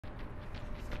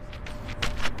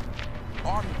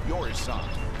on your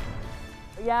side.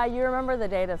 Yeah, you remember the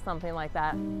date of something like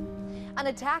that. An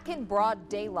attack in broad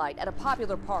daylight at a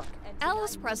popular park.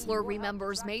 Alice Pressler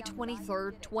remembers May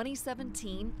 23,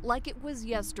 2017, like it was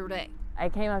yesterday. I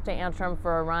came up to Antrim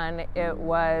for a run. It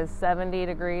was 70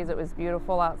 degrees. It was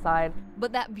beautiful outside.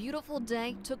 But that beautiful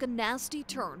day took a nasty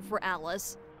turn for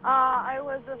Alice. I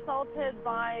was assaulted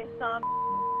by some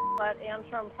at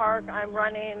Antrim Park. I'm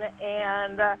running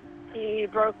and he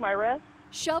broke my wrist.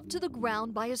 Shoved to the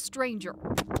ground by a stranger.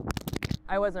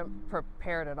 I wasn't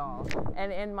prepared at all.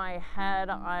 And in my head,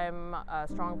 I'm a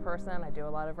strong person. I do a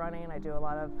lot of running, I do a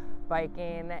lot of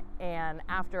biking. And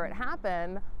after it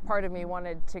happened, part of me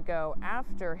wanted to go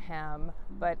after him.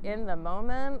 But in the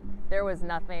moment, there was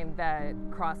nothing that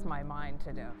crossed my mind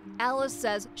to do. Alice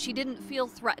says she didn't feel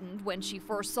threatened when she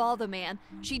first saw the man.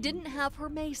 She didn't have her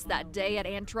mace that day at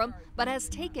Antrim, but has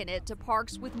taken it to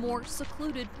parks with more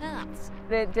secluded paths.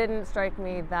 It didn't strike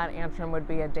me that Antrim would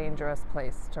be a dangerous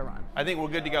place to run. I think we're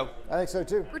good to go. I think so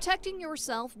too. Protecting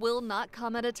yourself will not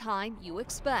come at a time you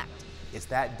expect. It's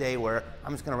that day where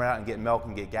I'm just going to run out and get milk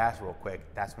and get gas real quick.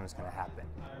 That's when it's going to happen.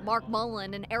 Mark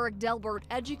Mullen and Eric Delbert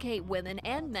educate women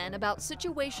and men about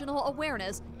situational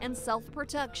awareness and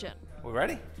self-protection. We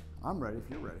ready? I'm ready if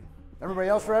you're ready. Everybody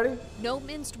else ready? No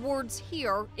minced words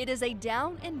here. It is a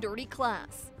down and dirty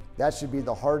class. That should be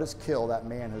the hardest kill that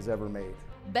man has ever made.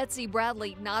 Betsy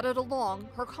Bradley nodded along.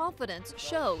 Her confidence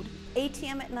showed.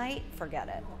 ATM at night, forget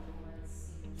it.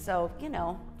 So, you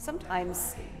know,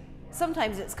 sometimes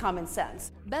it's common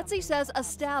sense. Betsy says a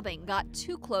stabbing got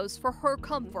too close for her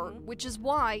comfort, which is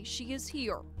why she is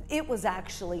here. It was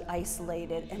actually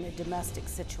isolated in a domestic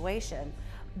situation,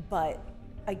 but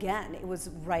again, it was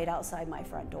right outside my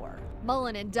front door.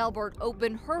 Mullen and Delbert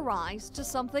open her eyes to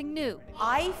something new.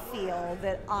 I feel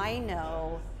that I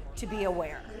know to be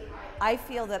aware. I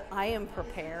feel that I am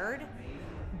prepared,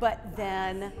 but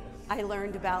then I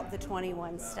learned about the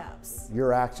 21 steps.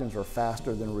 Your actions are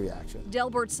faster than reaction.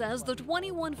 Delbert says the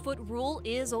 21-foot rule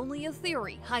is only a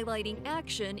theory, highlighting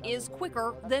action is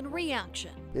quicker than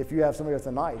reaction. If you have somebody with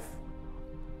a knife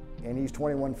and he's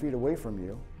 21 feet away from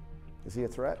you, is he a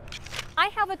threat? I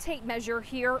have a tape measure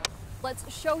here.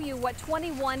 Let's show you what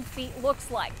 21 feet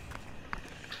looks like.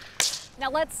 Now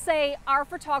let's say our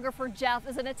photographer Jeff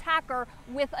is an attacker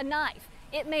with a knife.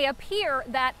 It may appear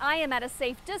that I am at a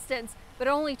safe distance, but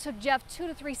it only took Jeff 2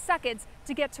 to 3 seconds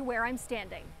to get to where I'm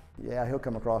standing. Yeah, he'll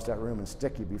come across that room and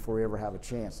stick you before you ever have a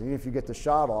chance. And even if you get the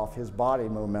shot off, his body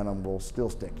momentum will still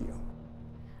stick you.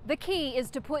 The key is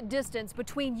to put distance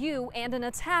between you and an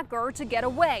attacker to get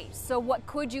away. So what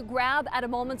could you grab at a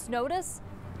moment's notice?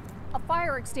 A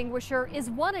fire extinguisher is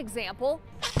one example.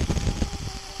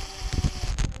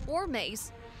 Or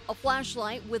mace, a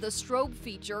flashlight with a strobe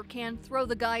feature can throw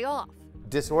the guy off.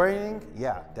 Disorienting?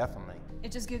 Yeah, definitely.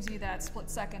 It just gives you that split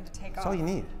second to take off. That's all you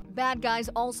need. Bad guys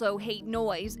also hate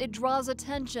noise. It draws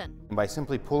attention. And by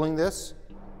simply pulling this,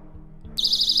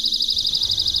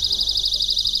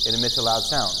 it emits a loud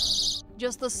sound.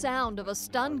 Just the sound of a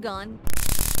stun gun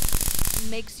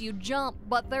makes you jump,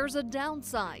 but there's a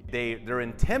downside. They're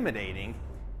intimidating,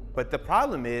 but the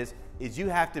problem is you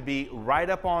have to be right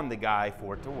up on the guy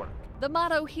for it to work. The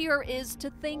motto here is to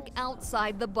think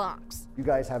outside the box. You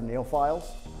guys have nail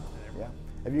files? Yeah.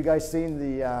 Have you guys seen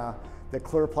the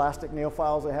clear plastic nail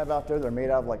files they have out there? They're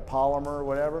made out of like polymer or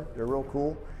whatever. They're real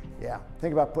cool. Yeah.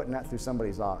 Think about putting that through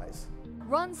somebody's eyes.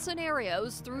 Run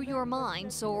scenarios through your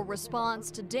mind so a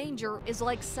response to danger is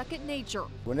like second nature.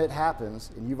 When it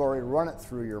happens and you've already run it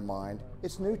through your mind,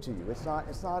 it's new to you. It's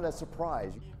not a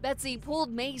surprise. Betsy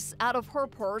pulled mace out of her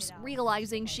purse,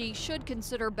 realizing she should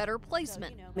consider better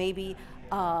placement. Maybe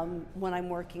when I'm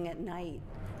working at night,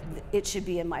 it should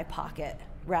be in my pocket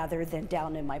rather than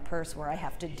down in my purse where I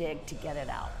have to dig to get it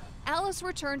out. Alice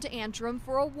returned to Antrim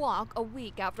for a walk a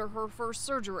week after her first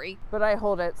surgery. But I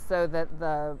hold it so that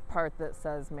the part that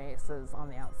says mace is on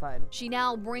the outside. She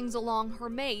now brings along her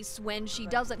mace when she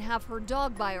doesn't have her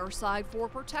dog by her side for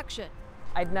protection.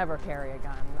 I'd never carry a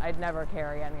gun. I'd never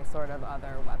carry any sort of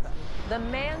other weapon. The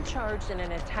man charged in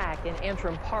an attack in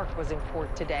Antrim Park was in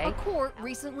court today. A court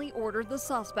recently ordered the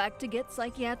suspect to get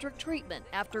psychiatric treatment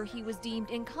after he was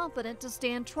deemed incompetent to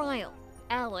stand trial.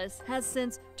 Alice has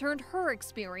since turned her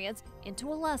experience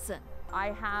into a lesson. I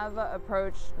have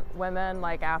approached women,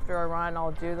 like after a run,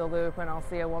 I'll do the loop and I'll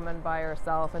see a woman by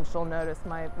herself and she'll notice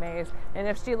my mace. And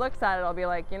if she looks at it, I'll be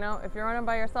like, you know, if you're running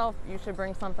by yourself, you should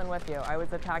bring something with you. I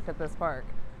was attacked at this park.